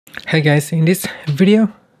Hey guys, in this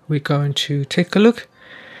video we're going to take a look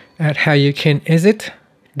at how you can exit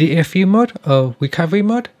DFU mode or recovery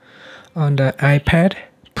mode on the iPad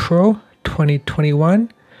Pro 2021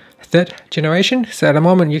 third generation. So at the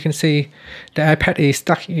moment you can see the iPad is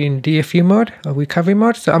stuck in DFU mode or recovery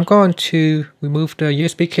mode. So I'm going to remove the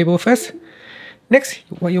USB cable first. Next,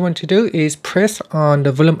 what you want to do is press on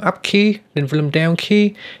the volume up key, then volume down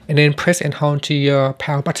key, and then press and hold to your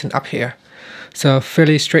power button up here. So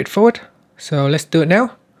fairly straightforward. So let's do it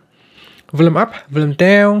now. Volume up, volume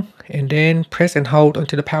down, and then press and hold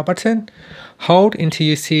onto the power button. Hold until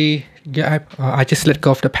you see your iPad. I just let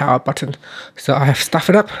go of the power button, so I have stuffed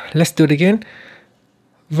it up. Let's do it again.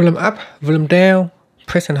 Volume up, volume down,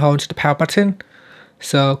 press and hold to the power button.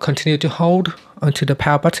 So continue to hold onto the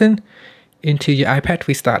power button until your iPad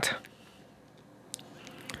restart.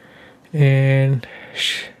 And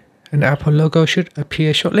an Apple logo should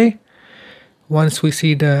appear shortly. Once we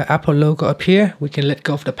see the Apple logo appear, we can let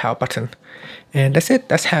go of the power button. And that's it.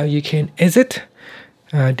 That's how you can exit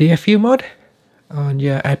DFU mode on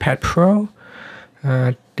your iPad Pro.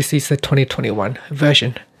 This is the 2021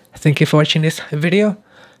 version. Thank you for watching this video.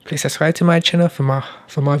 Please subscribe to my channel for more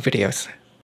videos.